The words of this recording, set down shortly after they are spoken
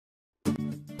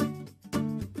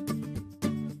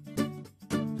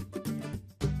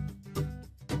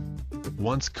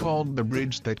once called the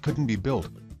bridge that couldn't be built.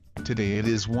 Today it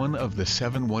is one of the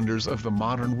 7 wonders of the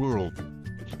modern world.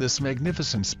 This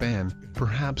magnificent span,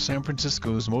 perhaps San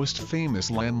Francisco's most famous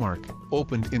landmark,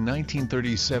 opened in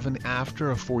 1937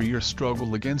 after a 4-year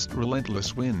struggle against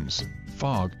relentless winds,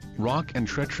 fog, rock and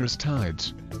treacherous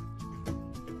tides.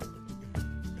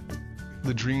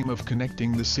 The dream of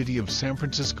connecting the city of San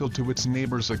Francisco to its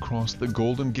neighbors across the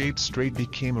Golden Gate Strait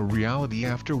became a reality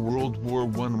after World War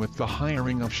I with the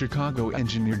hiring of Chicago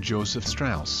engineer Joseph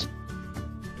Strauss.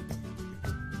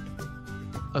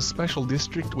 A special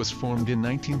district was formed in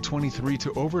 1923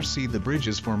 to oversee the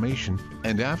bridge's formation,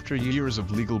 and after years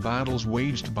of legal battles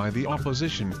waged by the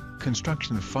opposition,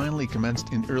 construction finally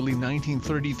commenced in early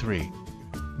 1933.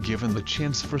 Given the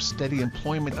chance for steady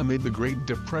employment amid the Great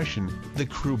Depression, the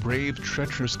crew braved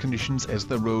treacherous conditions as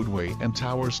the roadway and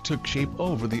towers took shape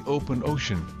over the open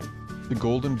ocean. The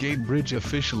Golden Gate Bridge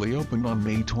officially opened on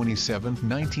May 27,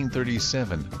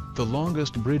 1937, the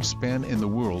longest bridge span in the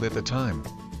world at the time.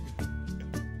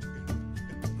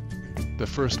 The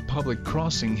first public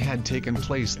crossing had taken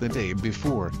place the day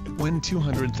before, when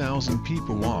 200,000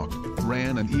 people walked,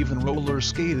 ran and even roller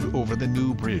skated over the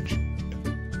new bridge.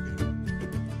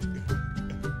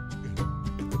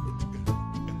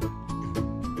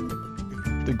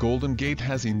 The Golden Gate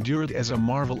has endured as a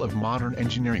marvel of modern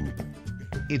engineering.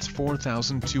 Its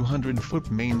 4,200-foot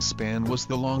main span was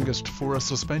the longest for a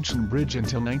suspension bridge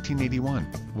until 1981,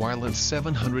 while its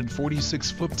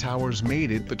 746-foot towers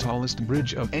made it the tallest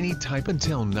bridge of any type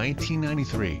until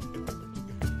 1993.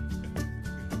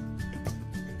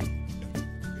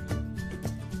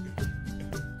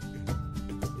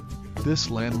 This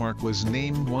landmark was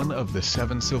named one of the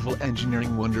 7 civil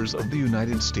engineering wonders of the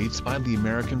United States by the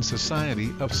American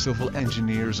Society of Civil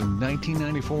Engineers in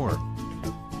 1994.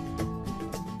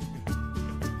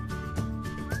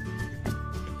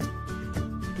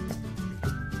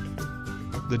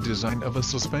 The design of a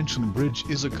suspension bridge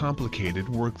is a complicated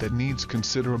work that needs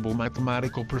considerable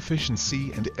mathematical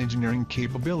proficiency and engineering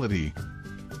capability.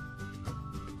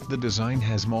 The design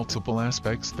has multiple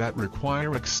aspects that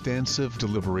require extensive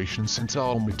deliberation since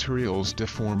all materials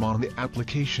deform on the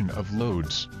application of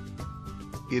loads.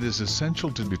 It is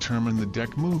essential to determine the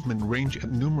deck movement range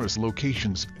at numerous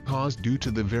locations, caused due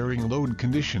to the varying load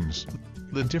conditions.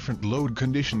 The different load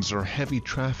conditions are heavy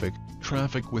traffic,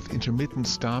 traffic with intermittent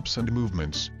stops and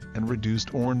movements, and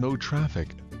reduced or no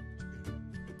traffic.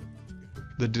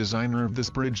 The designer of this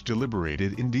bridge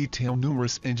deliberated in detail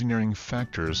numerous engineering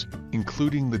factors,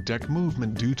 including the deck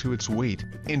movement due to its weight,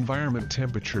 environment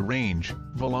temperature range,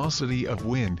 velocity of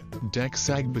wind, deck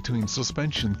sag between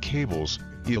suspension cables,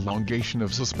 elongation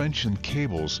of suspension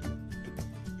cables.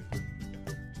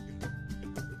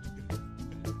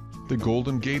 The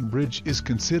Golden Gate Bridge is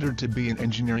considered to be an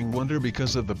engineering wonder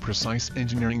because of the precise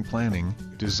engineering planning,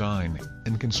 design,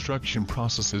 and construction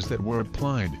processes that were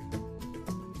applied.